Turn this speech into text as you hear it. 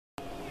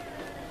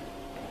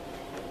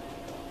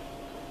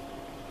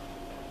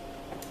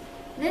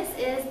This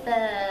is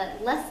the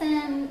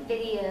lesson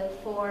video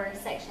for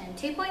section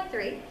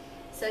 2.3.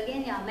 So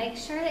again, y'all make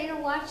sure that you're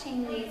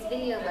watching these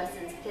video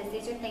lessons because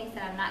these are things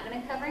that I'm not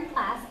going to cover in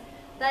class.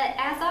 But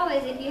as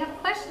always, if you have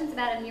questions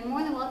about them, you're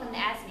more than welcome to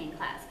ask me in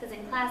class, because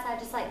in class I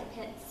just like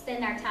to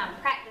spend our time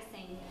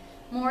practicing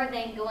more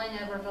than going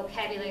over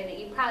vocabulary that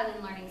you've probably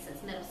been learning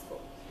since middle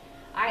school.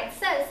 Alright,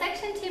 so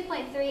section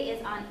 2.3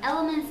 is on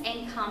elements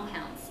and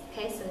compounds.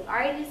 Okay, so we've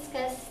already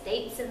discussed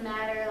states of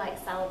matter like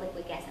solid,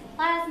 liquid, gas, and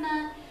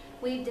plasma.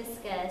 We've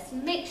discussed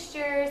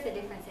mixtures, the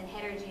difference in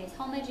heterogeneous,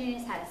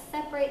 homogeneous, how to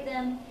separate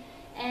them.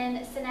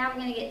 And so now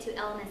we're going to get to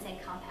elements and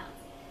compounds.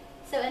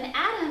 So an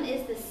atom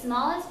is the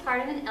smallest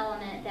part of an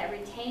element that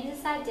retains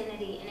its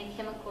identity in a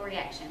chemical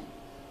reaction.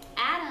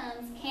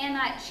 Atoms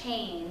cannot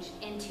change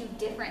into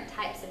different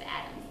types of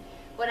atoms.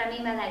 What I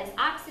mean by that is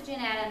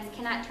oxygen atoms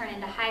cannot turn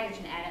into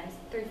hydrogen atoms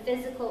through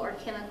physical or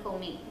chemical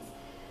means.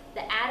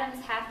 The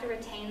atoms have to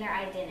retain their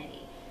identity.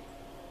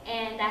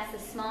 And that's the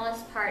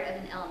smallest part of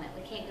an element.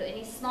 We can't go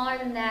any smaller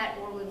than that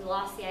or we've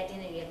lost the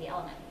identity of the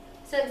element.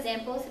 So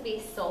examples would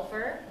be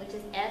sulfur, which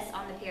is S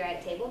on the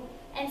periodic table,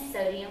 and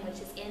sodium, which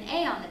is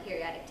Na on the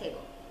periodic table.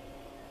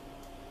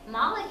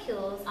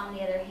 Molecules, on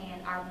the other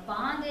hand, are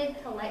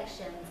bonded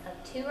collections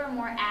of two or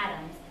more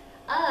atoms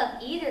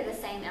of either the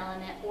same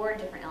element or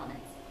different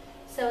elements.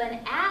 So an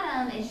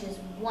atom is just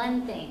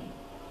one thing,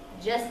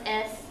 just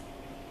S,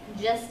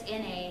 just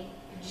Na,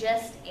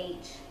 just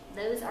H.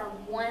 Those are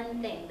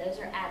one thing, those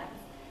are atoms.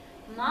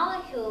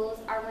 Molecules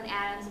are when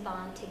atoms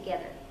bond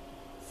together.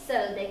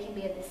 So they can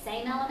be of the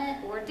same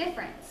element or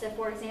different. So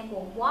for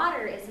example,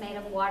 water is made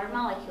of water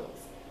molecules.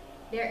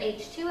 They're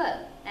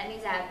H2O. That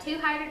means I have two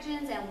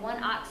hydrogens and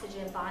one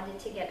oxygen bonded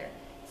together.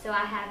 So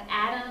I have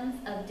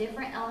atoms of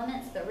different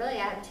elements, but really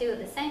I have two of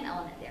the same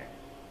element there.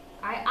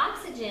 Alright,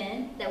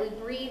 oxygen that we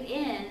breathe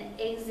in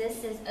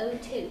exists as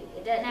O2.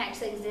 It doesn't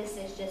actually exist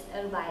as just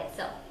O by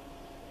itself.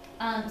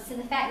 So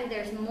the fact that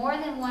there's more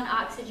than one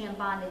oxygen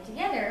bonded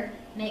together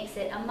makes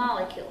it a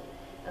molecule.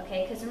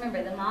 Okay, because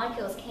remember, the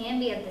molecules can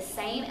be of the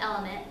same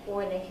element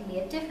or they can be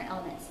of different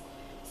elements.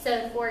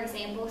 So for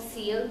example,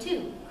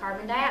 CO2,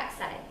 carbon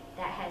dioxide,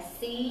 that has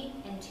C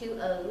and two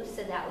O's,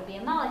 so that would be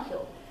a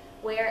molecule.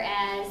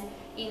 Whereas,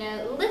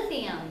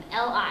 lithium,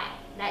 Li,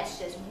 that's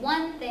just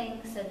one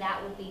thing, so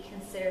that would be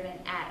considered an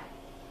atom.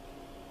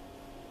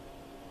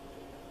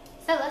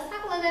 So let's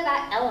talk a little bit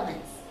about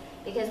elements,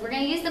 because we're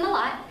going to use them a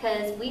lot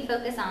because we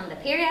focus on the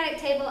periodic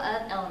table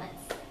of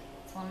elements.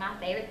 It's one of my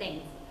favorite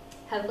things.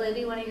 Hopefully it'll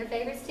be one of your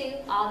favorites too,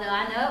 although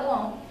I know it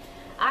won't.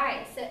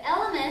 Alright, so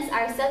elements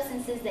are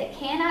substances that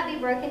cannot be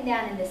broken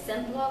down into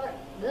simpler,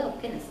 oh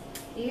goodness,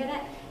 you hear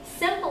that?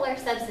 Simpler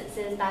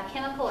substances by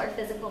chemical or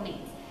physical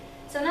means.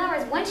 So in other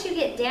words, once you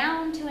get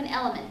down to an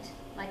element,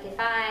 like if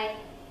I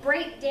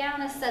break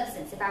down a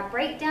substance, if I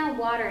break down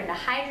water into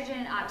hydrogen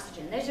and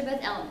oxygen, those are both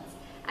elements.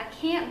 I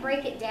can't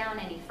break it down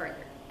any further.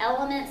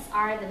 Elements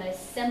are the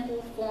most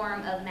simple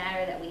form of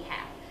matter that we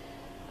have.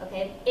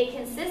 Okay, it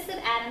consists of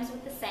atoms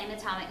with the same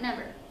atomic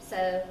number.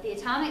 So the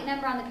atomic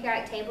number on the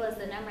periodic table is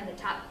the number in the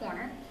top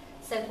corner.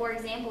 So for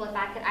example, if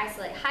I could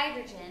isolate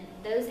hydrogen,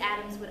 those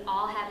atoms would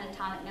all have an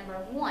atomic number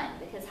of 1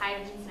 because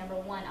hydrogen is number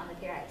 1 on the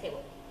periodic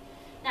table.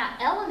 Now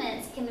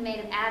elements can be made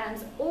of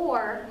atoms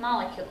or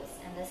molecules,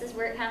 and this is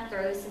where it kind of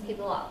throws some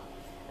people off.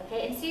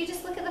 Okay, and so you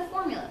just look at the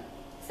formula.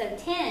 So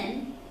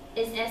 10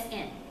 is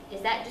Sn.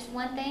 Is that just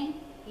one thing?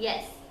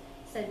 Yes.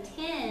 So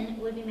 10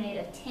 would be made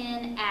of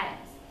 10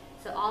 atoms.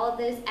 So all of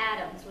those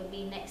atoms would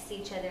be next to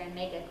each other and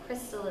make a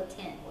crystal of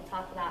tin. We'll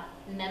talk about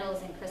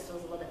metals and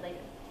crystals a little bit later.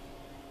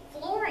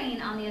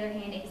 Fluorine, on the other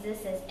hand,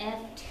 exists as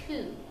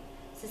F2.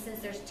 So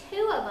since there's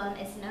two of them,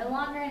 it's no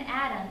longer an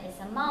atom,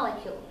 it's a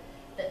molecule.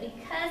 But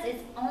because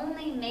it's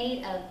only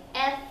made of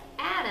F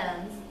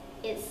atoms,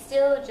 it's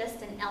still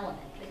just an element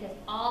because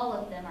all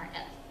of them are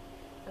F.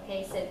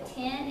 Okay, so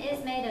tin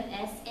is made of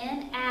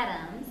Sn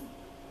atoms.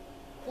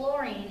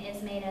 Fluorine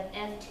is made of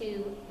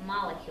F2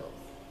 molecules.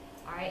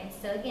 Alright, and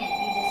so again,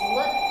 you just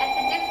look at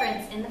the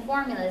difference in the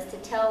formulas to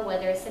tell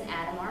whether it's an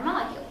atom or a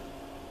molecule.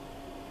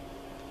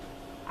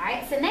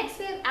 Alright, so next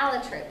we have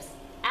allotropes.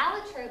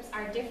 Allotropes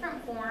are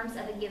different forms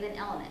of a given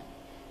element.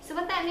 So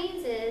what that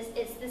means is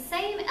it's the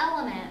same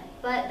element,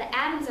 but the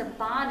atoms are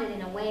bonded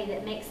in a way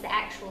that makes the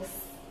actual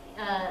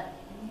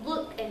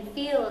look and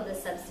feel of the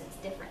substance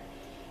different.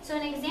 So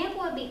an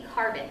example would be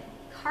carbon.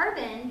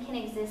 Carbon can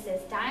exist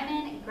as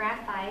diamond,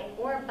 graphite,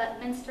 or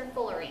Buckminster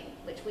fullerene,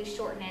 which we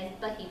shorten as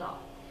buckyball.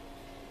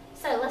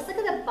 So let's look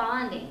at the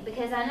bonding,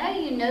 because I know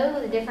you know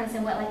the difference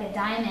in what like a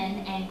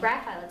diamond and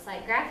graphite looks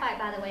like. Graphite,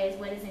 by the way, is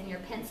what is in your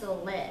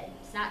pencil lead.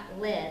 It's not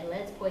lead.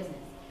 Lead's poisonous.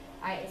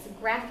 All right, it's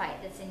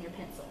graphite that's in your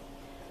pencil.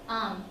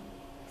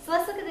 So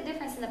let's look at the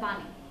difference in the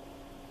bonding.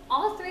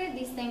 All three of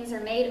these things are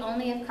made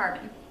only of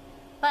carbon,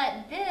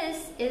 but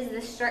this is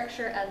the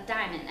structure of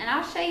diamond. And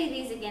I'll show you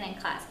these again in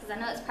class, because I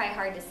know it's probably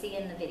hard to see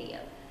in the video.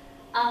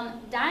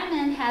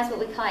 Diamond has what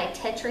we call a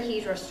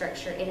tetrahedral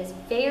structure. It is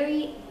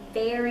very,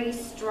 very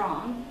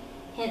strong.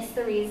 Hence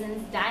the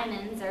reasons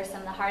diamonds are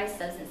some of the hardest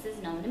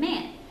substances known to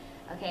man.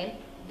 Okay,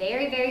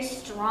 very, very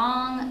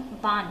strong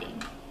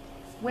bonding.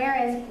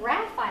 Whereas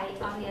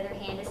graphite, on the other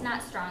hand, is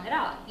not strong at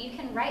all. You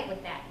can write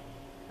with that.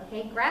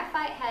 Okay,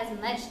 graphite has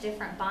much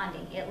different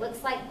bonding. It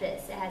looks like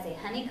this. It has a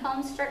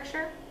honeycomb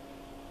structure,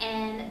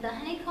 and the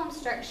honeycomb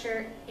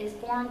structure is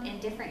formed in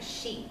different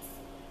sheets.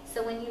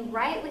 So when you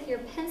write with your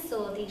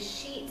pencil, these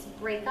sheets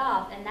break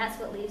off, and that's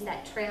what leaves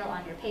that trail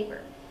on your paper.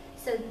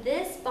 So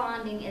this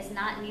bonding is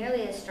not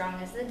nearly as strong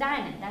as the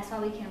diamond. That's why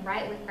we can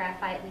write with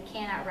graphite. We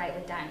cannot write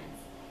with diamonds.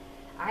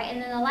 All right, and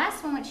then the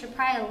last one, which you're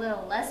probably a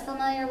little less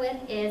familiar with,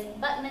 is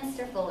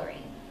Buckminster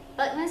fullerene.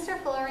 Buckminster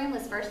fullerene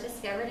was first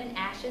discovered in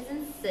ashes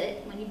and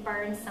soot. When you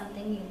burn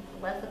something,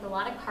 you're left with a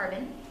lot of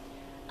carbon.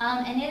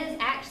 And it is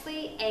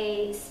actually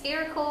a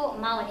spherical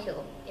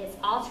molecule. It's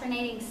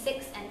alternating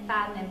 6 and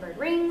 5 membered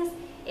rings.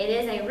 It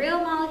is a real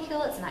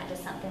molecule. It's not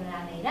just something that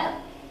I made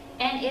up.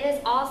 And it is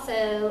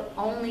also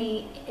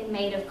only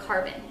made of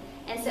carbon.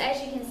 And so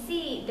as you can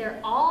see, they're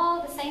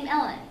all the same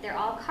element. They're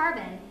all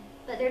carbon,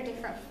 but they're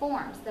different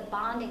forms. The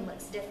bonding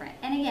looks different.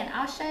 And again,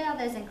 I'll show y'all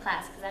those in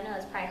class because I know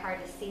it's probably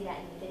hard to see that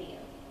in the video.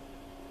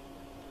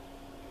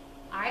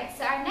 All right,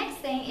 so our next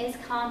thing is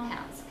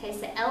compounds. Okay,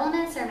 so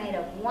elements are made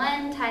of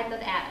one type of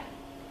atom.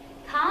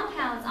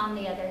 Compounds, on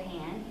the other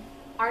hand,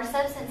 are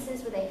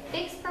substances with a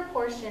fixed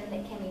proportion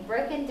that can be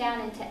broken down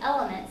into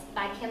elements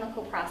by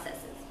chemical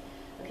processes.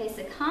 Okay,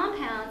 so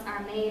compounds are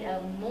made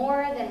of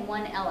more than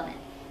one element.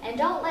 And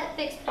don't let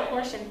fixed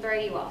proportion throw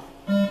you off.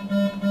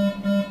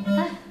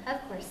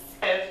 Of course.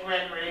 Dantes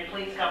Gregory,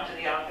 please come to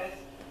the office.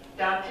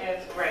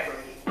 Dantes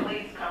Gregory,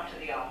 please come to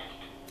the office.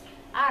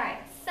 All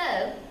right,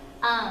 so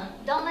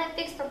don't let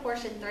fixed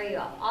proportion throw you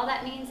off. All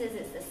that means is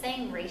it's the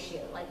same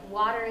ratio. Like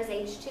water is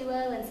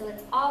H2O, and so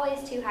it's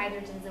always 2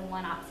 hydrogens and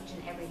 1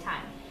 oxygen every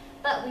time.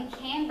 But we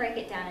can break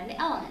it down into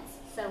elements.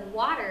 So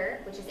water,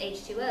 which is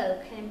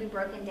H2O, can be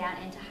broken down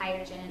into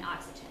hydrogen and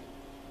oxygen.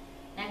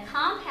 Now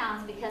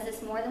compounds, because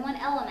it's more than one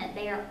element,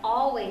 they are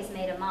always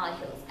made of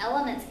molecules.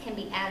 Elements can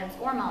be atoms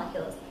or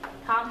molecules.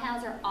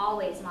 Compounds are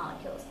always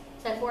molecules.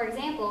 So for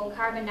example,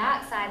 carbon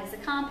dioxide is a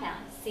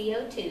compound,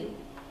 CO2,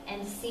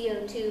 and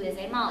CO2 is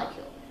a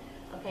molecule.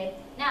 Okay.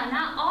 Now,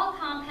 not all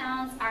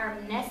compounds are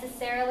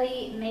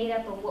necessarily made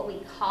up of what we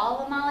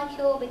call a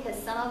molecule, because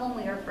some of them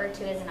we refer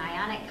to as an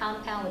ionic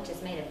compound, which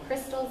is made of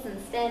crystals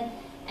instead.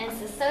 And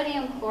so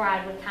sodium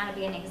chloride would kind of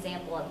be an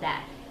example of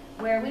that,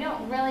 where we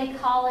don't really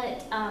call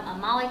it a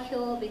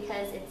molecule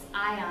because it's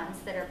ions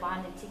that are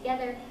bonded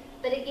together.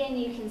 But again,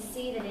 you can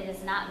see that it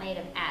is not made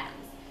of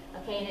atoms.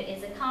 Okay, and it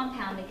is a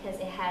compound because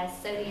it has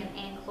sodium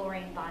and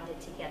chlorine bonded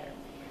together.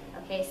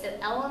 Okay, so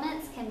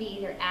elements can be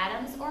either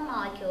atoms or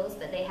molecules,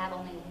 but they have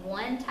only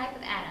one type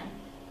of atom.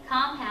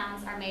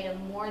 Compounds are made of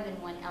more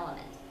than one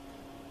element.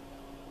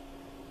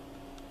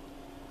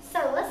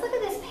 So let's look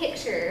at this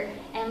picture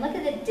and look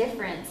at the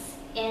difference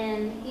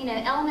in,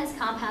 elements,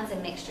 compounds,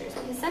 and mixtures,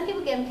 because some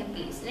people get them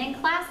confused. And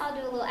in class, I'll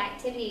do a little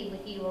activity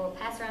with you where we'll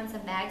pass around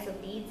some bags with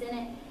beads in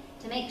it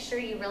to make sure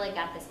you really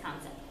got this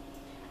concept.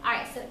 All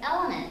right, so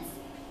elements.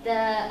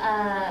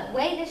 The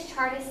way this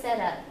chart is set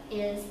up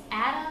is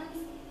atoms'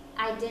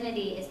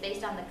 identity is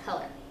based on the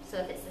color. So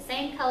if it's the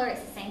same color,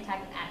 it's the same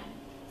type of atom.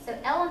 So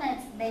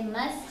elements, they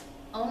must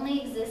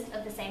only exist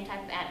of the same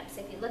type of atom.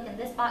 So if you look in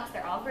this box,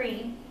 they're all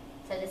green.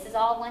 So this is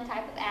all one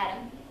type of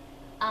atom.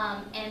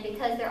 And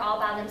because they're all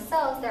by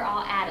themselves, they're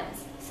all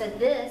atoms. So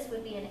this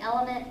would be an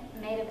element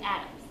made of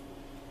atoms.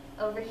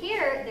 Over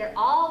here, they're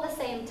all the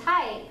same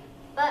type,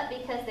 but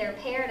because they're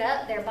paired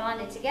up, they're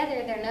bonded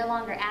together, they're no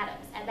longer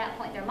atoms. At that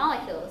point, they're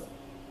molecules.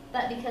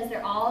 But because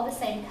they're all the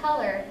same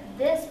color,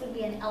 this would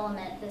be an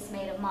element that's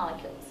made of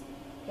molecules.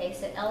 Okay,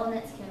 so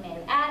elements can be made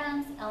of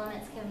atoms,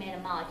 elements can be made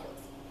of molecules.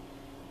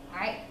 All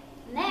right,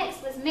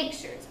 next was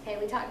mixtures. Okay,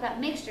 we talked about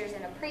mixtures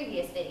in a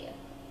previous video.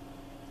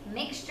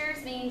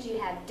 Mixtures means you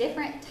have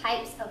different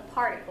types of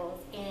particles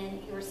in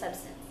your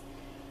substance.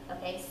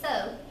 Okay,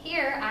 so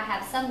here I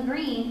have some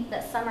green,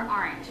 but some are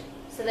orange.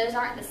 So those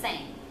aren't the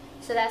same.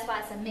 So that's why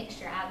it's a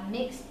mixture. I've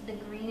mixed the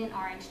green and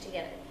orange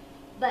together.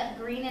 But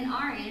green and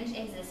orange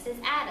exist as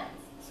atoms.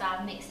 So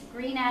I've mixed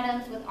green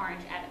atoms with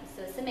orange atoms.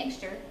 So it's a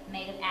mixture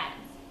made of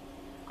atoms.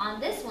 On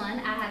this one,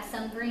 I have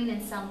some green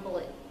and some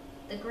blue.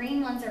 The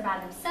green ones are by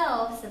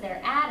themselves, so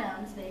they're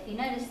atoms, but if you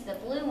notice, the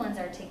blue ones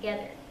are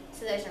together.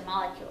 So those are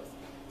molecules.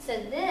 So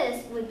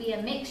this would be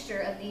a mixture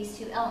of these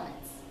two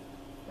elements.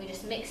 We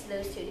just mixed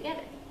those two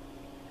together.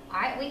 All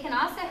right, we can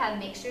also have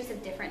mixtures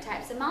of different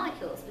types of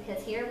molecules,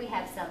 because here we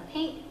have some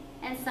pink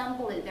and some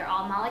blue. They're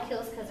all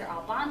molecules because they're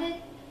all bonded.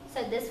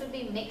 So this would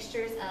be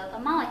mixtures of a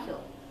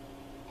molecule.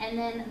 And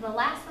then the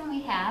last one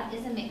we have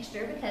is a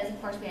mixture, because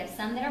of course we have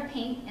some that are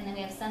pink and then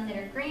we have some that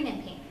are green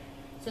and pink.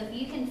 So if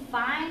you can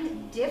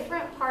find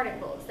different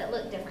particles that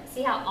look different,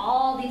 see how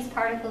all these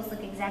particles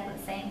look exactly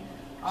the same?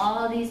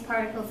 All these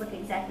particles look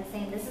exactly the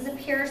same. This is a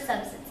pure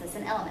substance, it's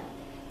an element.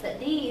 But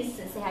these,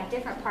 since they have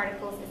different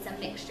particles, it's a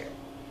mixture.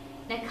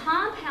 Now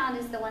compound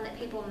is the one that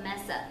people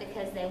mess up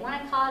because they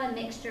want to call it a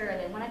mixture, or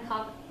they want to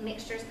call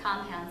mixtures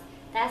compounds.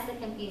 That's the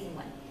confusing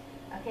one.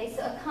 Okay,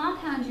 so a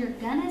compound, you're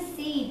gonna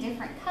see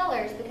different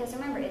colors because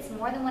remember, it's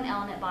more than one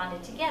element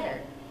bonded together.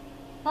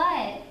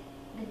 But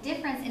the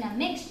difference in a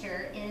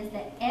mixture is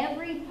that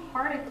every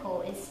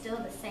particle is still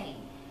the same.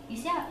 You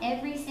see how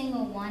every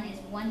single one is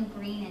one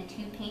green and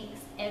two pinks,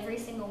 every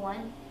single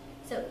one?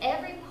 So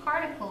every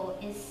particle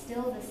is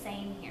still the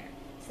same here.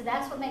 So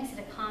that's what makes it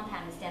a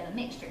compound instead of a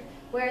mixture.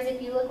 Whereas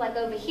if you look like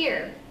over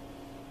here,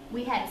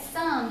 we had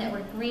some that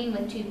were green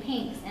with two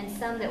pinks and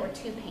some that were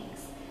two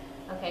pinks.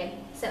 Okay,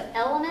 so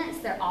elements,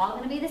 they're all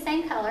going to be the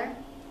same color.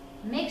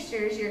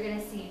 Mixtures, you're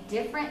going to see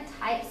different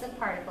types of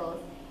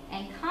particles.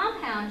 And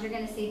compounds, you're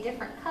going to see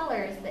different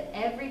colors, but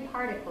every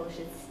particle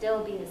should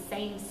still be the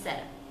same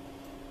setup.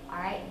 All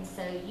right, and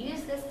so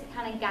use this to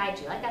kind of guide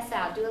you. Like I said,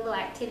 I'll do a little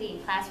activity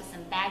in class with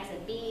some bags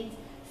of beads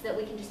so that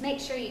we can just make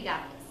sure you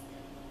got this.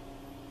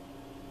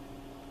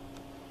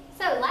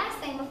 So last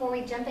thing before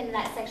we jump into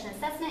that section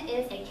assessment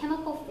is a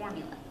chemical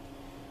formula.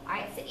 All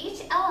right, so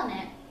each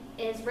element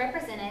is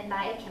represented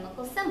by a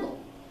chemical symbol.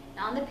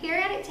 Now on the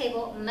periodic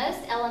table, most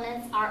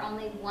elements are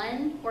only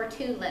one or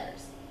two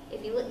letters.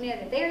 If you look near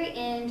the very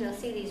end, you'll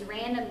see these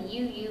random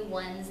UU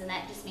ones, and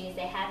that just means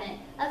they haven't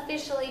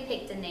officially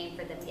picked a name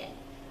for them yet.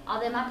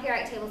 Although my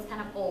periodic table is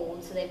kind of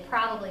old, so they've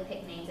probably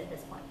picked names at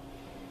this point.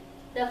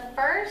 The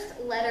first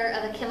letter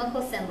of a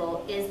chemical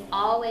symbol is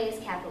always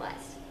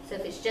capitalized. So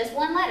if it's just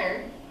one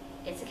letter,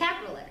 it's a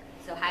capital letter.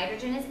 So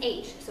hydrogen is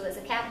H, so it's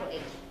a capital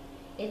H.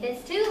 If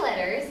it's two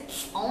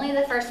letters, only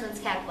the first one's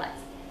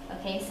capitalized.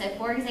 Okay, so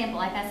for example,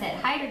 like I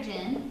said,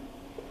 hydrogen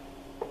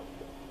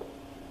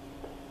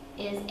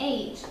is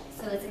H,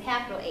 so it's a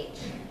capital H.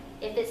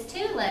 If it's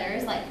two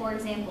letters, like for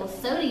example,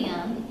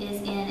 sodium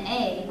is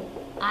Na,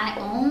 I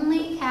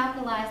only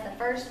capitalize the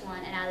first one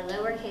and I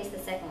lowercase the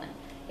second one.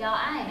 Y'all,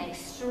 I am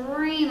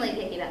extremely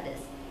picky about this.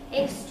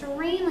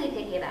 Extremely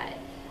picky about it.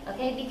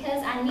 Okay,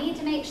 because I need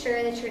to make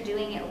sure that you're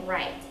doing it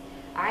right.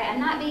 All right, I'm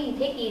not being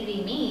picky to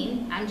be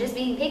mean. I'm just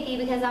being picky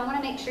because I want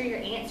to make sure your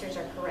answers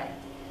are correct.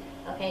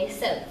 Okay,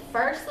 so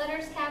first letter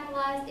is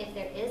capitalized. If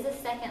there is a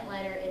second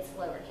letter, it's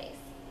lowercase.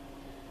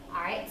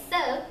 All right,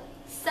 so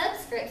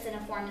subscripts in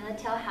a formula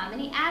tell how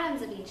many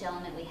atoms of each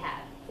element we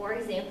have. For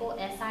example,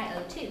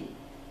 SiO2.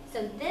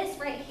 So this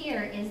right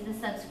here is the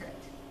subscript.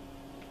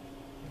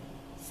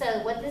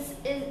 So what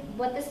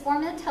this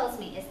formula tells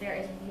me is there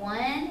is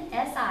one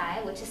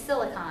Si, which is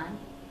silicon,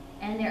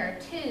 and there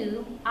are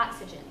two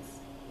oxygens.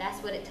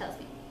 That's what it tells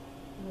me.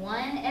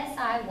 One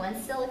Si,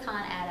 one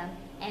silicon atom,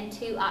 and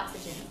two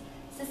oxygens.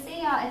 So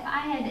see y'all, if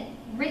I had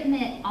written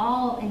it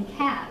all in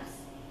caps,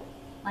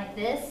 like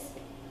this,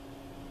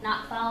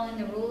 not following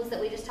the rules that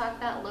we just talked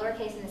about,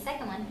 lowercase in the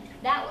second one,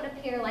 that would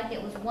appear like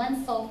it was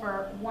one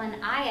sulfur, one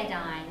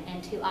iodine,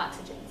 and two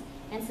oxygens.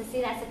 And so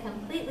see, that's a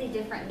completely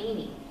different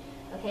meaning.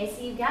 Okay,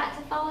 so you've got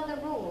to follow the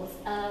rules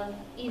of,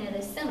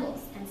 the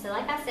symbols. And so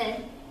like I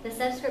said, the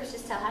subscripts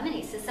just tell how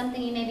many. So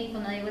something you may be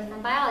familiar with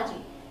from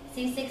biology.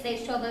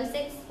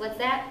 C6H12O6, what's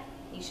that?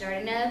 You should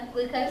already know,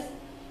 glucose.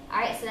 All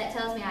right, so that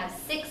tells me I have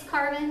 6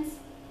 carbons,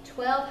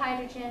 12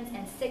 hydrogens,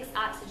 and 6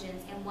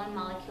 oxygens in one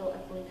molecule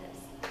of glucose.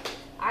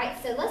 All right,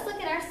 so let's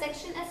look at our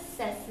section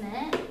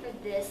assessment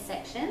for this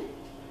section.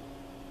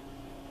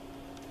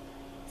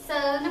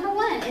 So number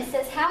 1, it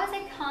says, how is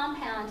a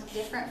compound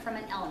different from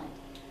an element?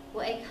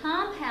 Well, a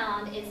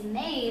compound is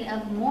made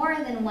of more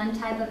than one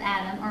type of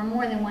atom or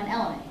more than one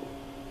element.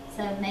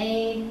 So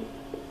made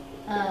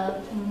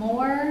of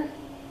more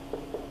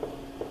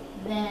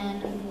than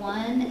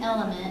one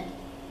element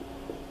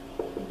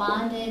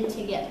bonded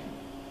together.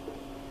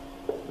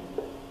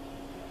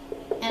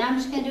 And I'm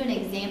just going to do an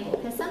example,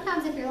 because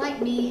sometimes if you're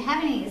like me,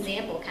 having an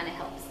example kind of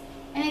helps.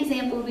 An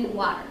example would be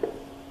water.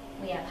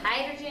 We have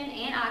hydrogen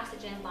and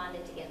oxygen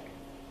bonded together.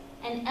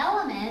 An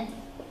element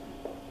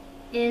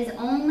is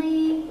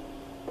only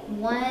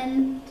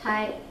one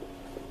type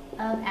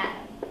of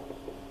atom.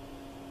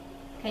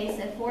 Okay,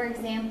 so for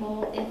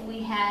example, if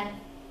we had,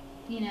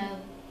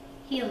 helium,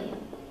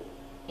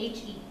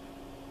 He,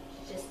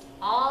 just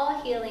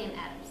all helium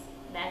atoms.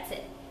 That's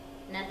it,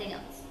 nothing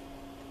else.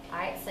 All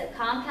right, so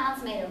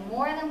compounds made of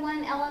more than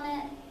one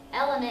element.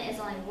 Element is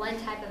only one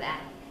type of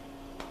atom.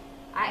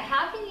 All right,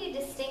 how can you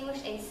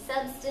distinguish a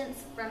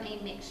substance from a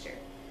mixture?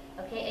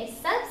 Okay, a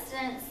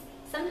substance,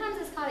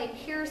 sometimes it's called a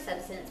pure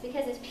substance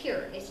because it's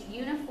pure, it's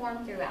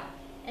uniform throughout.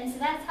 And so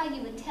that's how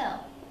you would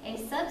tell. A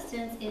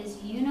substance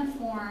is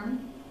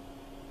uniform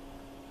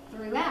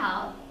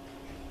throughout,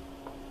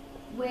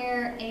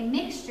 where a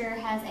mixture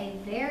has a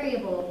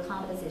variable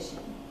composition.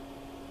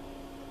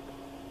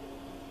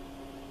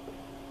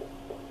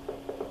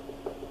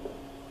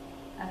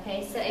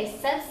 Okay, so a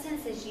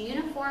substance is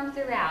uniform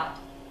throughout,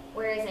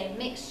 whereas a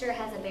mixture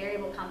has a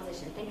variable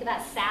composition. Think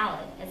about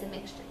salad as a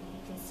mixture.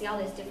 You can see all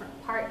those different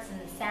parts in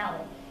the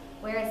salad.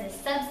 Whereas a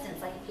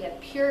substance, like if you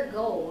have pure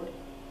gold,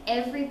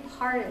 every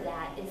part of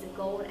that is a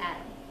gold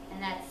atom,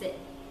 and that's it.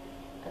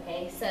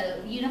 Okay,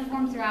 so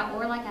uniform throughout,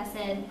 or like I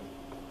said,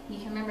 you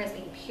can remember as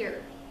being pure.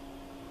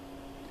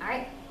 All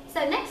right,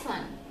 so next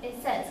one,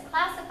 it says,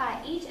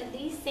 classify each of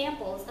these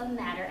samples of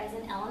matter as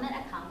an element,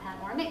 a compound,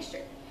 or a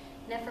mixture.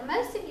 Now for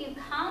most of you,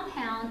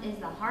 compound is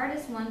the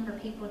hardest one for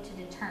people to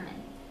determine.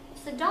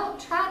 So don't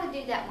try to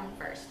do that one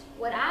first.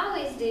 What I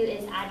always do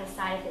is I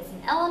decide if it's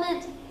an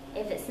element.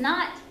 If it's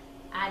not,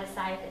 I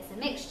decide if it's a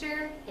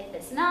mixture. If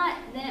it's not,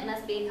 then it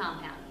must be a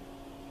compound.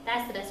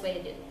 That's the best way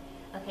to do it.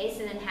 Okay, so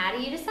then how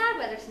do you decide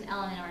whether it's an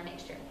element or a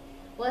mixture?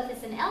 Well, if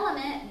it's an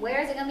element,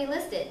 where is it going to be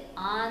listed?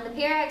 On the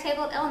periodic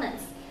table of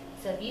elements.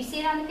 So if you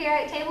see it on the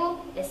periodic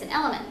table, it's an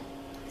element.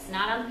 If it's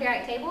not on the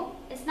periodic table,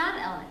 it's not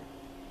an element.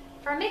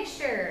 For a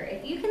mixture,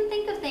 if you can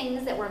think of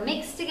things that were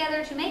mixed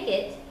together to make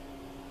it,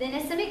 then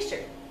it's a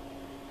mixture.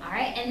 All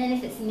right, and then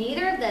if it's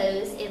neither of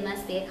those, it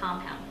must be a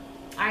compound.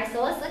 All right,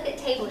 so let's look at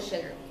table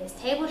sugar. Is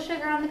table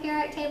sugar on the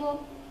periodic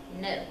table?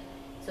 No,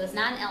 so it's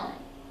not an element.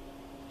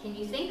 Can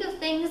you think of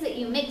things that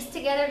you mix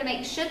together to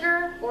make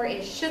sugar, or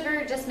is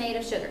sugar just made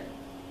of sugar?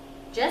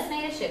 Just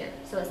made of sugar,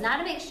 so it's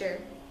not a mixture,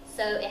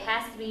 so it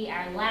has to be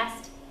our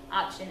last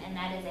option, and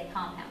that is a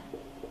compound.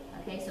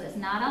 Okay, so it's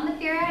not on the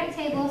periodic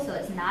table, so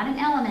it's not an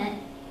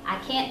element. I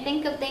can't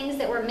think of things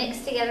that were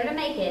mixed together to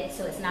make it,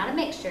 so it's not a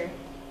mixture.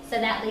 So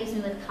that leaves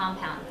me with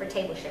compound for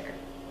table sugar.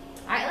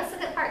 All right, let's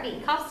look at part B,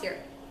 cough syrup.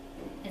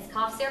 Is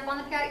cough syrup on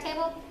the periodic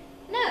table?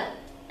 No.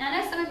 Now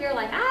I know some of you are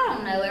like, I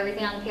don't know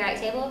everything on the periodic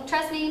table.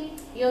 Trust me,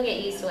 you'll get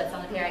used to what's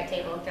on the periodic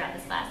table throughout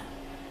this class.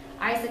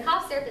 All right, so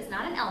cough syrup is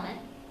not an element.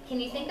 Can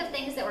you think of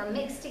things that were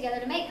mixed together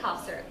to make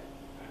cough syrup?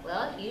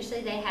 Well,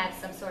 usually they have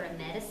some sort of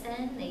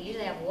medicine. They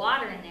usually have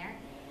water in there.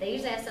 They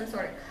usually have some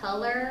sort of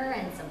color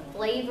and some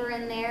flavor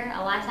in there.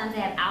 A lot of times they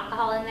have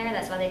alcohol in there.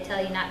 That's why they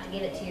tell you not to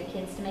give it to your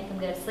kids to make them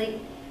go to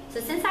sleep. So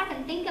since I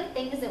can think of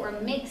things that were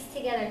mixed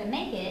together to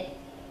make it,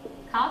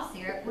 cough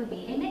syrup would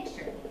be a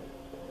mixture.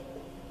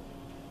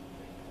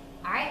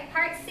 All right,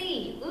 part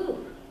C.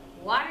 Ooh,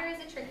 water is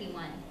a tricky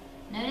one.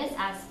 Notice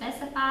I've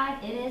specified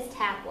it is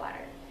tap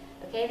water.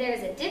 Okay,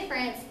 there's a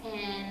difference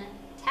in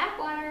tap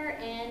water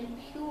and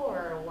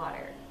pure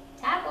water.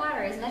 Tap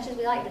water, as much as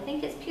we like to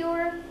think it's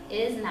pure,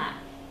 is not.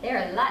 There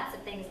are lots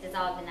of things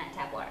dissolved in that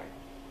tap water.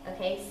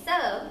 Okay,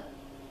 so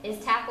is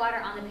tap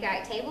water on the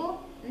periodic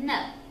table?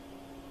 No.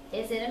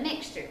 Is it a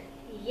mixture?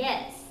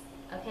 Yes.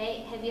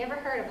 Okay, have you ever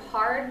heard of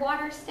hard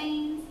water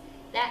stains?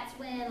 That's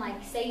when,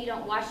 like, say you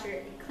don't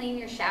clean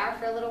your shower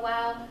for a little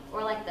while,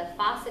 or like the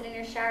faucet in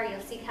your shower, you'll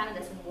see kind of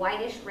this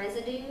whitish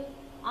residue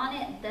on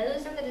it.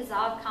 Those are the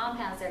dissolved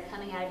compounds that are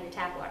coming out of your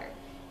tap water.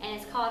 And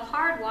it's called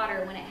hard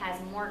water when it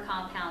has more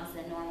compounds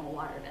than normal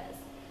water does.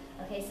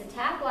 Okay, so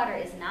tap water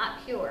is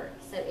not pure,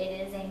 so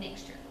it is a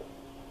mixture.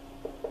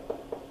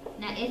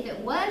 Now, if it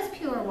was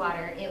pure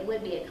water, it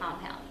would be a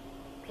compound,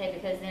 okay,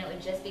 because then it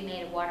would just be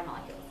made of water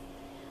molecules.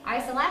 All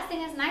right, so last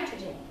thing is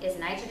nitrogen. Is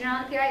nitrogen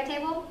on the periodic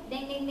table?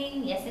 Ding, ding,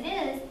 ding. Yes, it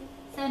is.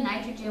 So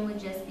nitrogen would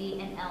just be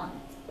an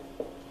element.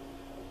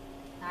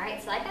 All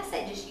right, so like I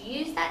said, just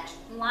use that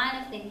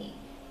line of thinking.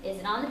 Is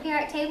it on the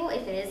periodic table?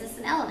 If it is, it's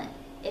an element.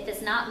 If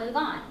it's not, move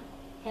on.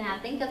 Can I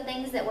think of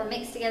things that were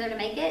mixed together to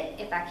make it?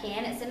 If I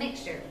can, it's a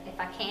mixture. If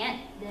I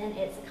can't, then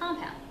it's a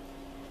compound.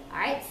 All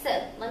right,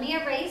 so let me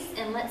erase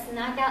and let's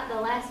knock out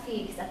the last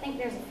few, because I think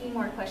there's a few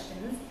more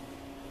questions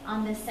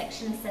on this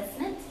section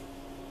assessment.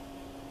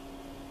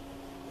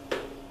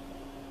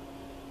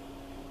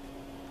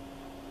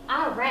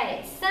 All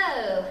right,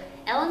 so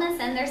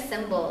elements and their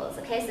symbols.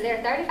 Okay, so there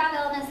are 35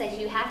 elements that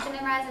you have to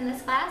memorize in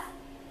this class,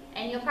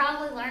 and you'll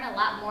probably learn a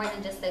lot more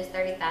than just those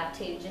 35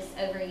 too, just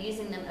over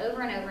using them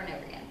over and over and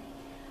over again.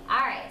 All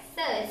right,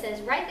 so it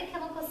says write the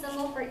chemical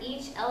symbol for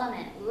each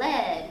element.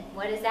 Lead,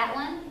 what is that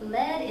one?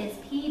 Lead is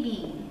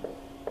Pb.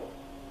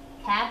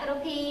 Capital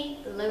P,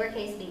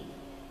 lowercase b.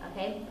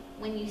 Okay,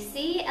 when you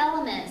see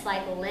elements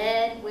like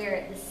lead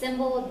where the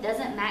symbol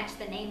doesn't match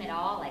the name at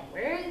all, like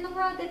where in the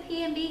world did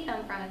P and B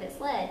come from if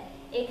it's lead?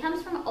 It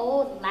comes from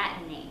old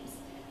Latin names.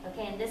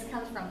 Okay, and this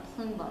comes from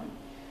plumbum.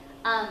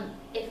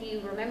 If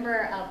you remember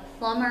a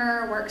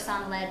plumber works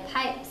on lead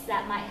pipes,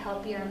 that might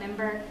help you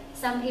remember.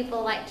 Some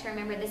people like to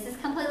remember, this is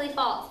completely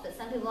false, but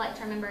some people like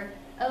to remember,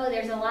 oh,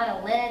 there's a lot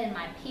of lead in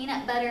my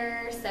peanut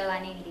butter, so I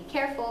need to be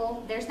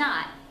careful. There's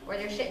not, or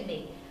there shouldn't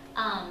be.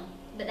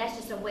 But that's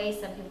just a way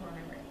some people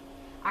remember it.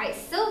 All right,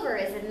 silver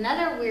is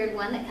another weird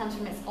one that comes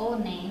from its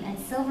old name, and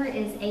silver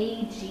is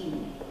Ag.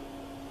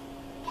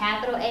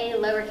 Capital A,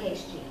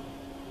 lowercase g.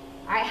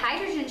 All right,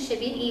 hydrogen should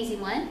be an easy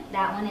one.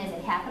 That one is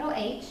a capital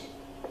H.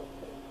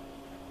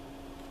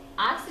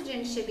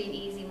 Oxygen should be an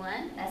easy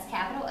one. That's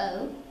capital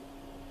O.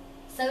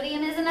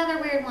 Sodium is another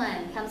weird one.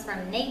 It comes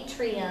from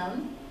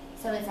natrium,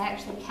 so it's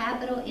actually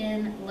capital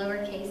N,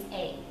 lowercase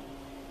a.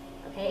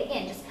 Okay,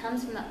 again, just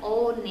comes from the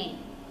old name.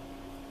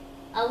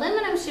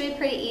 Aluminum should be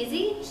pretty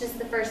easy. It's just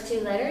the first two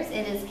letters.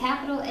 It is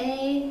capital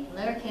A,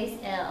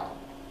 lowercase l.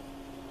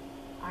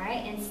 All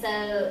right, and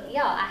so,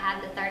 y'all, I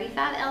have the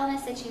 35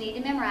 elements that you need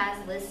to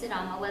memorize listed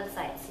on my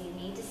website. So you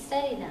need to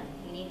study them.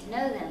 You need to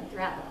know them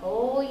throughout the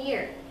whole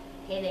year.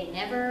 Okay, they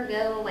never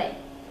go away.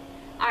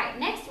 All right,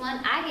 next one,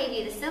 I gave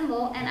you the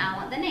symbol and I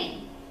want the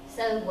name.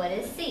 So what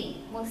is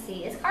C? Well,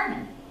 C is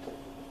carbon.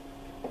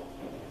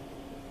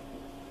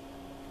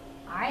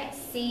 All right,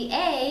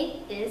 Ca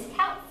is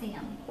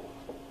calcium.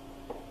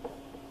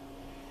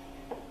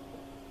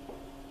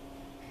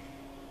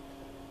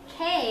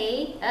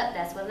 K, oh,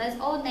 that's one of those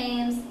old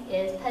names,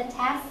 is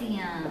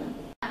potassium.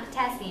 Not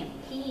potassium,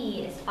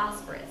 P is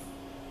phosphorus.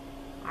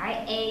 All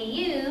right,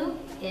 AU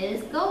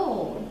is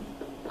gold.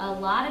 A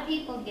lot of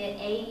people get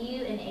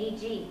AU and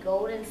AG,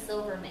 gold and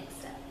silver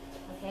mixed up.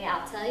 Okay,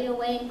 I'll tell you a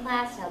way in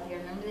class to help you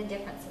remember the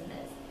difference in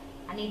those.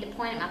 I need to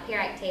point at my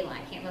periodic table.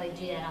 I can't really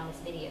do that on this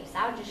video, so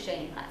I'll just show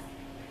you in class.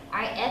 All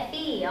right,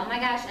 Fe, oh my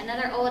gosh,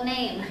 another old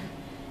name.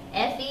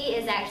 Fe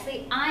is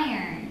actually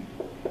iron.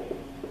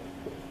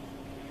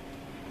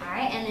 All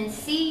right, and then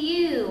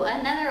Cu,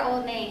 another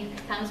old name,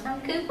 comes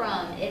from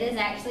cuprum. It is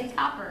actually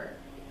copper.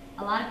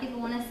 A lot of people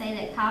want to say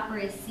that copper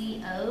is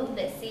Co,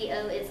 but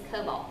Co is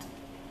cobalt.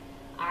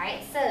 All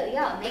right, so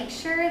y'all make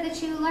sure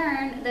that you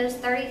learn those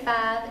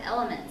 35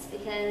 elements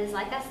because,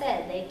 like I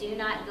said, they do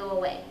not go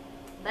away.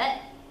 But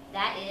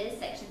that is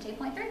section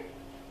 2.3.